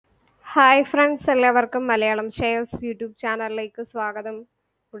Hi friends, എല്ലാവർക്കും Malayalam shares YouTube ചാനലിലേക്ക് സ്വാഗതം.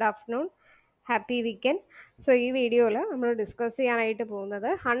 Good afternoon, happy weekend. So ഈ വീഡിയോയിൽ നമ്മൾ ഡിസ്കസ് ചെയ്യാനായിട്ട് പോകുന്നത്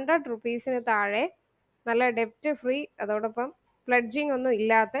 100 റുപ്പീസിന് താഴെ നല്ല ഡെപ്റ്റ് ഫ്രീ, അതോടൊപ്പം പ്ലഡ്ജിങ് ഒന്നും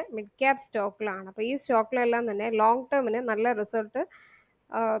ഇല്ലാത്ത മിഡ് ക്യാപ് സ്റ്റോക്കിലാണ്. അപ്പോൾ ഈ സ്റ്റോക്കിലെല്ലാം തന്നെ ലോങ് ടേമിന് നല്ല റിസൾട്ട്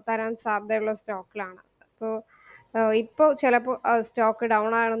തരാൻ സാധ്യതയുള്ള സ്റ്റോക്കിലാണ്. അപ്പോൾ ഇപ്പോൾ ചിലപ്പോൾ സ്റ്റോക്ക്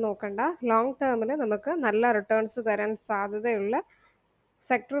ഡൗൺ ആണെന്ന് നോക്കണ്ട, ലോങ് ടേമിൽ നമുക്ക് നല്ല റിട്ടേൺസ് തരാൻ സാധ്യതയുള്ള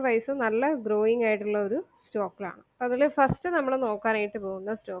സെക്ടർ വൈസ് നല്ല ഗ്രോയിങ് ആയിട്ടുള്ള ഒരു സ്റ്റോക്കിലാണ്. അതിൽ ഫസ്റ്റ് നമ്മൾ നോക്കാനായിട്ട്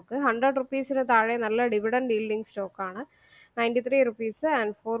പോകുന്ന സ്റ്റോക്ക് 100 റുപ്പീസിന് താഴെ നല്ല ഡിവിഡൻഡ് ഈൽഡിങ് സ്റ്റോക്കാണ്. 93 റുപ്പീസ്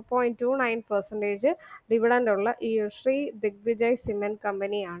ആൻഡ് 4.29% ഡിവിഡൻഡ് ഉള്ള ഈ ശ്രീ ദിഗ്വിജയ് സിമെൻറ്റ്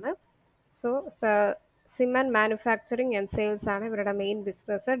കമ്പനിയാണ്. So cement manufacturing and sales ആണ് ഇവരുടെ മെയിൻ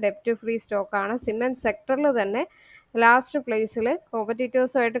ബിസിനസ്. ഡെപ്റ്റ് ഫ്രീ സ്റ്റോക്കാണ്. സിമെൻറ്റ് സെക്ടറിൽ തന്നെ ലാസ്റ്റ് പ്ലേസിൽ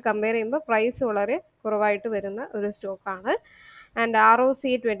കോമ്പറ്റീറ്റേഴ്സുമായിട്ട് കമ്പയർ ചെയ്യുമ്പോൾ പ്രൈസ് വളരെ കുറവായിട്ട് വരുന്ന ഒരു സ്റ്റോക്കാണ്. And ROC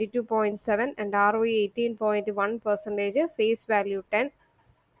 22.7 and ROE 18.1%, face value 10.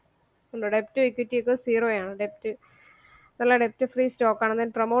 Debt to equity ഒക്കെ 0 ആണ്. നല്ല ഡെപ്റ്റ് ഫ്രീ സ്റ്റോക്കാണ്.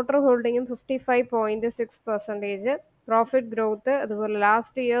 Then promoter ഹോൾഡിങ്ങും 55.6%. പ്രോഫിറ്റ് ഗ്രോത്ത് അതുപോലെ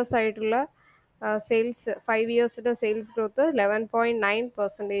ലാസ്റ്റ് ഇയേഴ്സ് ആയിട്ടുള്ള സെയിൽസ് 5 ഇയേഴ്സിൻ്റെ സെയിൽസ് ഗ്രോത്ത്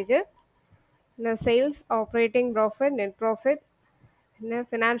 11.9%. പിന്നെ sales, operating profit, net profit, പിന്നെ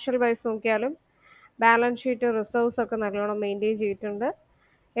ഫിനാൻഷ്യൽ വൈസ് നോക്കിയാലും ബാലൻസ് ഷീറ്റ്, റിസർവ്സ് ഒക്കെ നല്ലോണം മെയിൻറ്റെയിൻ ചെയ്തിട്ടുണ്ട്.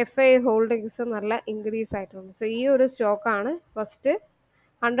 FI ഹോൾഡിങ്സ് നല്ല ഇൻക്രീസ് ആയിട്ടുണ്ട്. സോ ഈ ഒരു സ്റ്റോക്കാണ് ഫസ്റ്റ്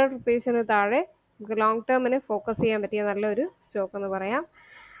 100 റുപ്പീസിന് താഴെ നമുക്ക് ലോങ് ടേമിന് ഫോക്കസ് ചെയ്യാൻ പറ്റിയ നല്ലൊരു സ്റ്റോക്ക് എന്ന് പറയാം.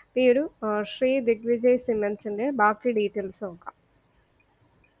 ഈ ഒരു ശ്രീ ദിഗ്വിജയ് സിമെൻറ്റ്സിൻ്റെ ബാക്കി ഡീറ്റെയിൽസ് നോക്കാം.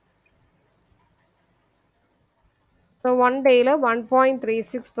 സോ 1 ഡേയിൽ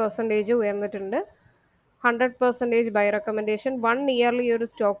 1.36% ഉയർന്നിട്ടുണ്ട്. 100% ബൈ റെക്കമെൻഡേഷൻ. 1 ഇയർലി ഒരു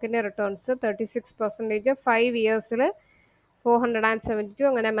സ്റ്റോക്കിൻ്റെ റിട്ടേൺസ് 36%, 5 ഇയേഴ്സിൽ 472,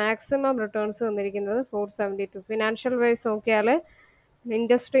 അങ്ങനെ മാക്സിമം റിട്ടേൺസ് വന്നിരിക്കുന്നത് 472. ഫിനാൻഷ്യൽ വൈസ് നോക്കിയാൽ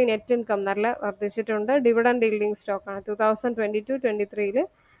ഇൻഡസ്ട്രി നെറ്റ് ഇൻകം നല്ല വർദ്ധിച്ചിട്ടുണ്ട്. ഡിവിഡൻഡ് ഈൽഡിങ് സ്റ്റോക്കാണ്. 2022, 23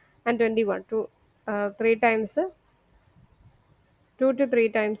 ആൻഡ് 21 2 to 3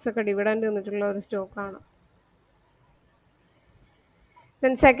 times ഒക്കെ ഡിവിഡൻഡ് വന്നിട്ടുള്ള ഒരു സ്റ്റോക്കാണ്.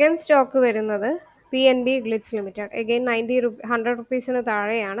 ദെൻ സെക്കൻഡ് സ്റ്റോക്ക് വരുന്നത് PNB ഗ്ലിറ്റ്സ് ലിമിറ്റഡ്. അഗെയിൻ 100 റുപ്പീസിന്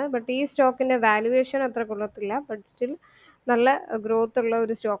താഴെയാണ്. ബട്ട് ഈ സ്റ്റോക്കിൻ്റെ വാല്യുവേഷൻ അത്ര കൊള്ളത്തില്ല, ബട്ട് സ്റ്റിൽ നല്ല ഗ്രോത്ത് ഉള്ള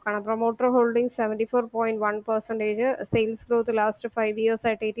ഒരു സ്റ്റോക്കാണ്. Promoter holding 74.1%, sales growth last 5 years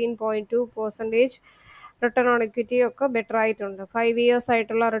ആയിട്ട് 18.2%, റിട്ടേൺ ഓൺ ഇക്വിറ്റി ഒക്കെ ബെറ്റർ ആയിട്ടുണ്ട്. 5 ഇയേഴ്സ്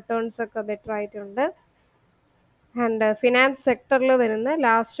ആയിട്ടുള്ള റിട്ടേൺസ് ഒക്കെ ബെറ്റർ ആയിട്ടുണ്ട്. ആൻഡ് ഫിനാൻസ് സെക്ടറിൽ വരുന്ന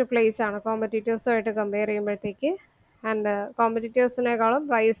ലാസ്റ്റ് പ്ലേസ് ആണ് കോമ്പറ്റീറ്റേഴ്സുമായിട്ട് കമ്പയർ ചെയ്യുമ്പോഴത്തേക്ക്. ആൻഡ് കോമ്പറ്റീറ്റേഴ്സിനേക്കാളും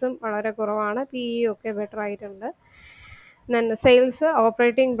പ്രൈസും വളരെ കുറവാണ്. PE ഒക്കെ ബെറ്റർ ആയിട്ടുണ്ട്. Then sales,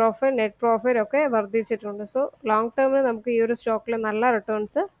 operating profit, net profit ഒക്കെ വർദ്ധിച്ചിട്ടുണ്ട്. സോ ലോങ് ടേമിൽ നമുക്ക് ഈ ഒരു സ്റ്റോക്കിൽ നല്ല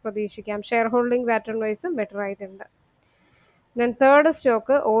റിട്ടേൺസ് പ്രതീക്ഷിക്കാം. ഷെയർ ഹോൾഡിംഗ് പാറ്റേൺ വൈസും ബെറ്റർ ആയിട്ടുണ്ട്. Then third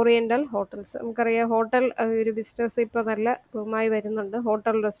stock oriental hotels. നമുക്കറിയാം ഹോട്ടൽ ഒരു ബിസിനസ് ഇപ്പോൾ നല്ല ബൂമായി വരുന്നുണ്ട്,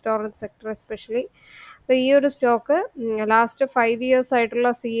 ഹോട്ടൽ റെസ്റ്റോറൻറ്റ് സെക്ടർ എസ്പെഷ്യലി. അപ്പോൾ ഈ ഒരു സ്റ്റോക്ക് ലാസ്റ്റ് 5 ഇയേഴ്സ് ആയിട്ടുള്ള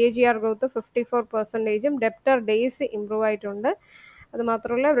CAGR growth 54%, debtor days improve ആയിട്ടുണ്ട്.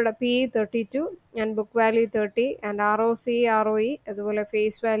 അതുമാത്രമല്ല ഇവരുടെ PE 32 and book value 30 and ROC, ROE അതുപോലെ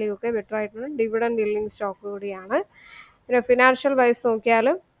ഫേസ് വാല്യൂ ഒക്കെ ബെറ്റർ ആയിട്ടുണ്ട്. ഡിവിഡൻഡ് ഈൽഡിങ് സ്റ്റോക്ക് കൂടിയാണ്. പിന്നെ ഫിനാൻഷ്യൽ വൈസ്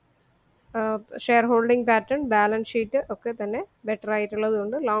നോക്കിയാലും share holding pattern, balance sheet ഒക്കെ തന്നെ ബെറ്റർ ആയിട്ടുള്ളത്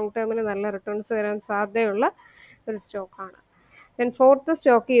കൊണ്ട് ലോങ് ടേമിന് നല്ല റിട്ടേൺസ് വരാൻ സാധ്യതയുള്ള ഒരു സ്റ്റോക്കാണ്. ദെൻ ഫോർത്ത്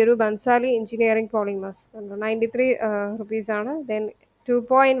സ്റ്റോക്ക് ഈ ഒരു ബൻസാലി എഞ്ചിനീയറിംഗ് പോളിമേഴ്സ് 93 റുപ്പീസാണ്. ദെൻ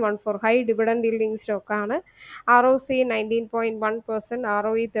 2.14 ഹൈ ഡിവിഡൻഡ് ഈൽഡിങ് സ്റ്റോക്കാണ്. ROC 19.1%,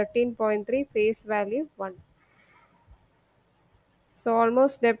 ROE 13.3, face value 1. So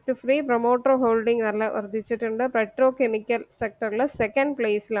almost ഡെപ്റ്റ് free. Promoter holding നല്ല വർദ്ധിച്ചിട്ടുണ്ട്. പെട്രോ കെമിക്കൽ സെക്ടറിൽ സെക്കൻഡ്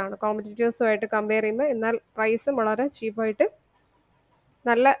പ്ലേസിലാണ് കോമ്പറ്റീറ്റേഴ്സുമായിട്ട് കമ്പയർ ചെയ്യുമ്പോൾ. എന്നാൽ പ്രൈസും വളരെ ചീപ്പായിട്ട്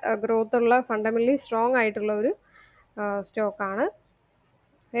നല്ല ഗ്രോത്ത് ഉള്ള ഫണ്ടമെൻ്റലി സ്ട്രോങ് ആയിട്ടുള്ള ഒരു സ്റ്റോക്കാണ്.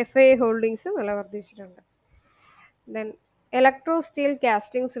 FI ഹോൾഡിങ്സ് നല്ല വർദ്ധിച്ചിട്ടുണ്ട്. Then electro steel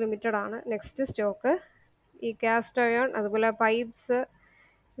castings limited ആണ് നെക്സ്റ്റ് സ്റ്റോക്ക്. ഈ കാസ്റ്റ് അയൺ അതുപോലെ പൈപ്സ്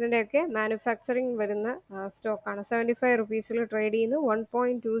ഇതിൻ്റെയൊക്കെ മാനുഫാക്ചറിങ് വരുന്ന സ്റ്റോക്കാണ്. 75 റുപ്പീസിൽ ട്രേഡ് ചെയ്യുന്നു.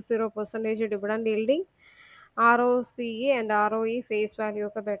 1.20% dividend yielding. ROCE and ROE face value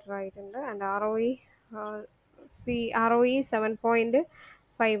ഒക്കെ ബെറ്റർ ആയിട്ടുണ്ട്. And ROE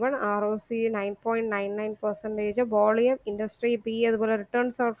 7.51, ROC 9.99%, volume, industry, PE അതുപോലെ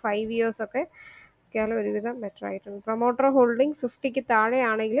റിട്ടേൺസ് ഓർ 5 ഇയേഴ്സ് ഒക്കെ ഒക്കെയാലും ഒരുവിധം ബെറ്റർ ആയിട്ടുണ്ട്. പ്രൊമോട്ടർ ഹോൾഡിംഗ് 50ക്ക്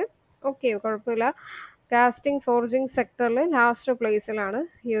താഴെയാണെങ്കിൽ ഓക്കെ, കുഴപ്പമില്ല. കാസ്റ്റിംഗ് ഫോർജിങ് സെക്ടറിൽ ലാസ്റ്റ് പ്ലേസിലാണ്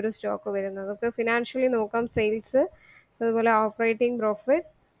ഈ ഒരു സ്റ്റോക്ക് വരുന്നത്. നമുക്ക് ഫിനാൻഷ്യലി നോക്കാം. സെയിൽസ് അതുപോലെ ഓപ്പറേറ്റിംഗ് പ്രോഫിറ്റ്,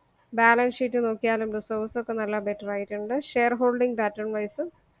 ബാലൻസ് ഷീറ്റ് നോക്കിയാലും റിസോഴ്സ് ഒക്കെ നല്ല ബെറ്റർ ആയിട്ടുണ്ട്. ഷെയർ ഹോൾഡിംഗ് പാറ്റേൺ വൈസും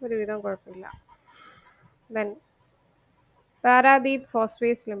ഒരുവിധം കുഴപ്പമില്ല. ദെൻ പാരാദീപ്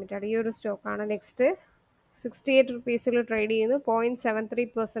ഫോസ്ഫേറ്റ്സ് ലിമിറ്റഡ് ഈ ഒരു സ്റ്റോക്കാണ് നെക്സ്റ്റ്. 68 rupees ട്രേഡ് ചെയ്യുന്നു.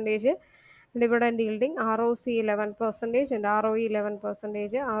 0.73% dividend yielding, ROC 11% and ROE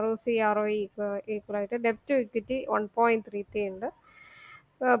 11%. ROC ROE equal ആയിട്ട്. ഡെപ്റ്റ് ടു ഇക്വിറ്റി 1.33 ഉണ്ട്.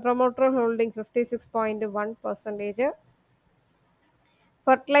 Promoter holding 56.1%.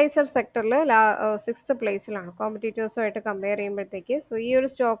 ഫെർട്ടിലൈസർ സെക്ടറിൽ 6th പ്ലേസിലാണ് കോമ്പറ്റീറ്റേഴ്സുമായിട്ട് കമ്പയർ ചെയ്യുമ്പോഴത്തേക്ക്. സോ ഈ ഒരു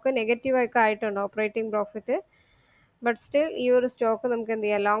സ്റ്റോക്ക് നെഗറ്റീവൊക്കെ ആയിട്ടുണ്ട് ഓപ്പറേറ്റിംഗ് പ്രോഫിറ്റ്. ബട്ട് സ്റ്റിൽ ഈ ഒരു സ്റ്റോക്ക് നമുക്ക് എന്ത്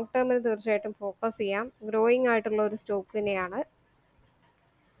ചെയ്യാം, ലോങ് ടേമിൽ തീർച്ചയായിട്ടും ഫോക്കസ് ചെയ്യാം. ഗ്രോയിങ് ആയിട്ടുള്ള ഒരു സ്റ്റോക്ക് തന്നെയാണ്.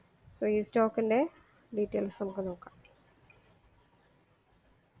 സോ ഈ സ്റ്റോക്കിൻ്റെ ഡീറ്റെയിൽസ് നമുക്ക് നോക്കാം.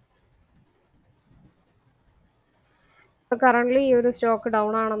 ഇപ്പോൾ കറൻ്റ്ലി ഈ ഒരു സ്റ്റോക്ക്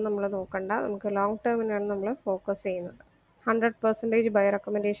ഡൗൺ ആണെന്ന് നമ്മൾ നോക്കണ്ട. നമുക്ക് ലോങ് ടേമിനാണ് നമ്മൾ ഫോക്കസ് ചെയ്യുന്നത്. 100% ബൈ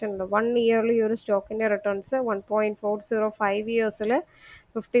റെക്കമെൻഡേഷൻ ഉണ്ട്. 1 ഇയർലി ഈ ഒരു സ്റ്റോക്കിൻ്റെ റിട്ടേൺസ് 1.40, 5 ഇയേഴ്സിൽ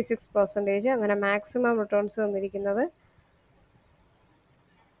 56%. അങ്ങനെ മാക്സിമം റിട്ടേൺസ് തന്നിരിക്കുന്നത്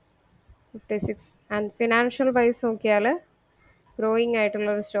 56. ആൻഡ് ഫിനാൻഷ്യൽ വൈസ് നോക്കിയാൽ ഗ്രോയിങ് ആയിട്ടുള്ള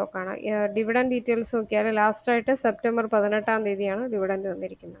ഒരു സ്റ്റോക്കാണ്. ഡിവിഡൻഡ് ഡീറ്റെയിൽസ് നോക്കിയാൽ ലാസ്റ്റായിട്ട് സെപ്റ്റംബർ 18 ഡിവിഡൻഡ്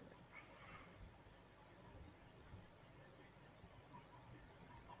വന്നിരിക്കുന്നത്.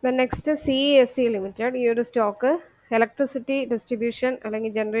 നെക്സ്റ്റ് CESE ലിമിറ്റഡ് ഈ ഒരു സ്റ്റോക്ക് ഇലക്ട്രിസിറ്റി ഡിസ്ട്രിബ്യൂഷൻ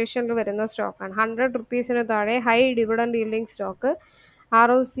അല്ലെങ്കിൽ ജനറേഷനിൽ വരുന്ന സ്റ്റോക്കാണ്. 100 rupees താഴെ high dividend yielding stock.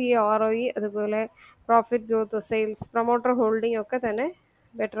 ROC ROE അതുപോലെ profit growth, sales, promoter holding ഒക്കെ തന്നെ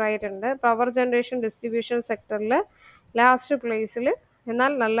ബെറ്റർ ആയിട്ടുണ്ട്. പവർ ജനറേഷൻ ഡിസ്ട്രിബ്യൂഷൻ സെക്ടറിൽ ലാസ്റ്റ് പ്ലേസിൽ,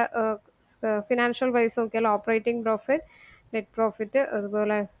 എന്നാൽ നല്ല ഫിനാൻഷ്യൽ വൈസ് നോക്കിയാൽ ഓപ്പറേറ്റിംഗ് പ്രോഫിറ്റ്, നെറ്റ് പ്രോഫിറ്റ്,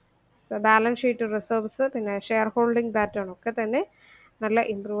 അതുപോലെ ബാലൻസ് ഷീറ്റ്, റിസർവ്സ്, പിന്നെ ഷെയർ ഹോൾഡിംഗ് പാറ്റേൺ ഒക്കെ തന്നെ നല്ല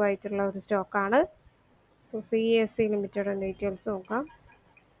ഇമ്പ്രൂവ് ആയിട്ടുള്ള ഒരു സ്റ്റോക്കാണ്. സോ CESE ലിമിറ്റഡ് ഡീറ്റെയിൽസ് നോക്കാം.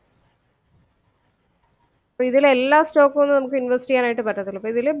 അപ്പോൾ ഇതിലെല്ലാ സ്റ്റോക്കും ഒന്നും നമുക്ക് ഇൻവെസ്റ്റ് ചെയ്യാനായിട്ട് പറ്റത്തില്ല.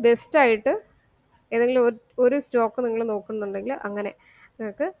 അപ്പോൾ ഇതിൽ ബെസ്റ്റായിട്ട് ഏതെങ്കിലും ഒരു സ്റ്റോക്ക് നിങ്ങൾ നോക്കുന്നുണ്ടെങ്കിൽ അങ്ങനെ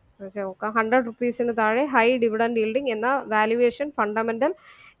നിങ്ങൾക്ക് നോക്കാം. 100 rupees താഴെ ഹൈ ഡിവിഡൻഡ് yielding എന്ന വാല്യുവേഷൻ, ഫണ്ടമെൻ്റൽ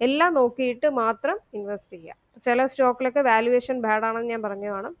എല്ലാം നോക്കിയിട്ട് മാത്രം ഇൻവെസ്റ്റ് ചെയ്യുക. ചില സ്റ്റോക്കിലൊക്കെ വാല്യുവേഷൻ ബാഡാണെന്ന് ഞാൻ പറഞ്ഞു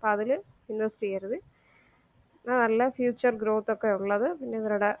കാണും. അപ്പോൾ അതിൽ ഇൻവെസ്റ്റ് ചെയ്യരുത്. നല്ല ഫ്യൂച്ചർ ഗ്രോത്ത് ഒക്കെ ഉള്ളത്. പിന്നെ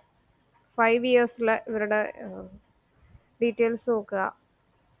ഇവരുടെ 5 ഇയേഴ്സിലെ ഇവരുടെ ഡീറ്റെയിൽസ് നോക്കുക.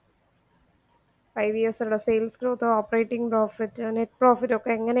 5 ഇയേഴ്സിലുള്ള sales growth, operating profit, net profit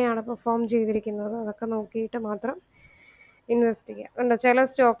ഒക്കെ എങ്ങനെയാണ് പെർഫോം ചെയ്തിരിക്കുന്നത് അതൊക്കെ നോക്കിയിട്ട് മാത്രം ഇൻവെസ്റ്റ് ചെയ്യുക. ഉണ്ട് ചില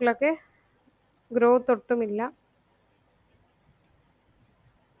സ്റ്റോക്കിലൊക്കെ ഗ്രോത്ത് ഒട്ടുമില്ല.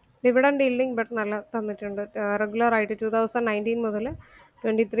 ഡിവിഡൻഡ് yielding ബട്ട് നല്ല തന്നിട്ടുണ്ട്. റെഗുലറായിട്ട് 2019 മുതൽ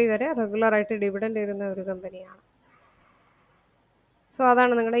 23 വരെ റെഗുലറായിട്ട് ഡിവിഡൻഡ് തരുന്ന ഒരു കമ്പനിയാണ്. സോ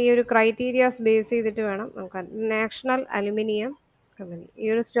അതാണ് നിങ്ങളുടെ ഈ ഒരു ക്രൈറ്റീരിയാസ് ബേസ് ചെയ്തിട്ട് വേണം നോക്കാൻ. നാഷണൽ അലുമിനിയം കമ്പനി ഈ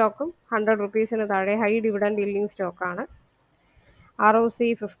ഒരു സ്റ്റോക്കും 100 rupees താഴെ ഹൈ ഡിവിഡൻഡ് yielding സ്റ്റോക്കാണ്. ROC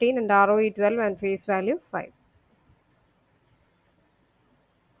 15 and ROE 12 and face value 5.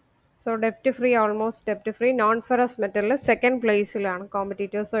 So ഡെപ്റ്റ് free, almost ഡെപ്റ്റ് free. Non ferrous മെറ്റലിൽ 2nd പ്ലേസിലാണ്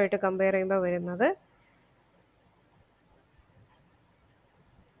കോമ്പറ്റീറ്റേഴ്സുമായിട്ട് compare ചെയ്യുമ്പോൾ വരുന്നത്.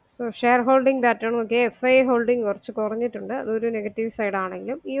 സോ ഷെയർ ഹോൾഡിംഗ് പാറ്റേൺ നോക്കിയാൽ FI ഹോൾഡിംഗ് കുറച്ച് കുറഞ്ഞിട്ടുണ്ട്. അതൊരു നെഗറ്റീവ് സൈഡ്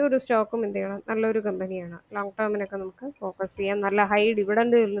ആണെങ്കിലും ഈ ഒരു സ്റ്റോക്കും എന്ത് ചെയ്യണം, നല്ലൊരു കമ്പനിയാണ്. ലോങ് ടേമിനൊക്കെ നമുക്ക് ഫോക്കസ് ചെയ്യാം. നല്ല ഹൈ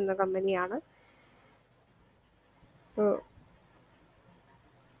ഡിവിഡൻഡ് കിട്ടുന്ന കമ്പനിയാണ്. സോ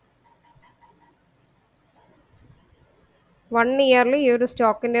 1 ഇയർലി ഈ ഒരു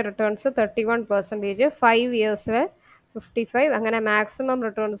സ്റ്റോക്കിൻ്റെ റിട്ടേൺസ് 31%, 5 ഇയേഴ്സിൽ 55, അങ്ങനെ മാക്സിമം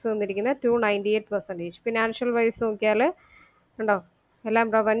റിട്ടേൺസ് തന്നിരിക്കുന്നത് 298%. ഫിനാൻഷ്യൽ വൈസ് നോക്കിയാൽ ഉണ്ടോ,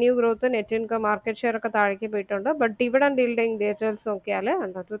 എല്ലാം revenue growth, net income, market share ഒക്കെ താഴേക്ക് പോയിട്ടുണ്ട്. ബട്ട് ഡിവിഡൻഡ് yielding ഡീറ്റെയിൽസ് നോക്കിയാൽ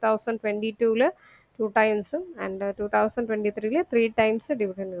ഉണ്ടോ, 2022 2 times ആൻഡ് 2023 3 times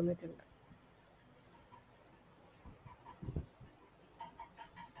ഡിവിഡൻഡ് വന്നിട്ടുണ്ട്.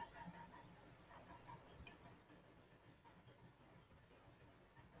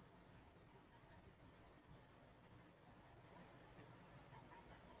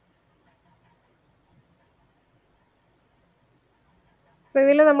 സോ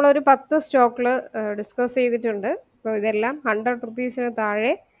ഇതിൽ നമ്മളൊരു 10 സ്റ്റോക്കിൽ ഡിസ്കസ് ചെയ്തിട്ടുണ്ട്. അപ്പോൾ ഇതെല്ലാം 100 rupees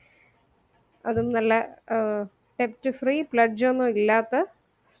താഴെ, അതും നല്ല ഡെപ്റ്റ് ഫ്രീ, പ്ലഡ്ജ് ഒന്നും ഇല്ലാത്ത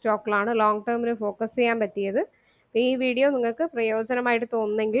സ്റ്റോക്കിലാണ് ലോങ് ടേമിന് ഫോക്കസ് ചെയ്യാൻ പറ്റിയത്. ഈ വീഡിയോ നിങ്ങൾക്ക് പ്രയോജനമായിട്ട്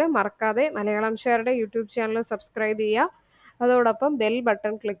തോന്നുന്നെങ്കിൽ മറക്കാതെ മലയാളം ഷെയറുടെ യൂട്യൂബ് ചാനൽ സബ്സ്ക്രൈബ് ചെയ്യുക. അതോടൊപ്പം ബെൽ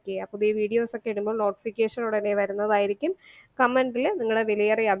ബട്ടൺ ക്ലിക്ക് ചെയ്യുക. പുതിയ വീഡിയോസൊക്കെ ഇടുമ്പോൾ നോട്ടിഫിക്കേഷൻ ഉടനെ വരുന്നതായിരിക്കും. കമൻറ്റിൽ നിങ്ങളുടെ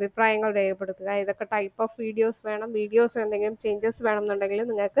വിലയേറിയ അഭിപ്രായങ്ങൾ രേഖപ്പെടുത്തുക. ഏതൊക്കെ ടൈപ്പ് ഓഫ് വീഡിയോസ് വേണം, വീഡിയോസ് എന്തെങ്കിലും ചേഞ്ചസ് വേണമെന്നുണ്ടെങ്കിൽ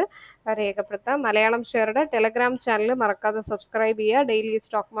നിങ്ങൾക്ക് രേഖപ്പെടുത്താം. മലയാളം ഷെയറുടെ ടെലഗ്രാം ചാനൽ മറക്കാതെ സബ്സ്ക്രൈബ് ചെയ്യുക. ഡെയിലി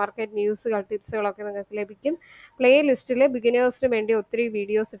സ്റ്റോക്ക് മാർക്കറ്റ് ന്യൂസുകൾ, ടിപ്സുകളൊക്കെ നിങ്ങൾക്ക് ലഭിക്കും. പ്ലേ ലിസ്റ്റിൽ ബിഗിനേഴ്സിന് വേണ്ടി ഒത്തിരി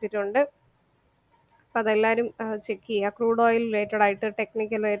വീഡിയോസ് ഇട്ടിട്ടുണ്ട്. അപ്പോൾ അതെല്ലാവരും ചെക്ക് ചെയ്യുക. ക്രൂഡ് ഓയിൽ റിലേറ്റഡ് ആയിട്ട്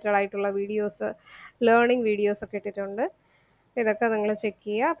ടെക്നിക്കൽ റിലേറ്റഡ് ആയിട്ടുള്ള വീഡിയോസ്, ലേണിംഗ് വീഡിയോസൊക്കെ ഇട്ടിട്ടുണ്ട്. ഇതൊക്കെ നിങ്ങൾ ചെക്ക്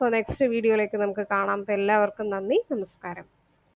ചെയ്യുക. അപ്പോൾ നെക്സ്റ്റ് വീഡിയോയിലേക്ക് നമുക്ക് കാണാം. അപ്പോൾ എല്ലാവർക്കും നന്ദി, നമസ്കാരം.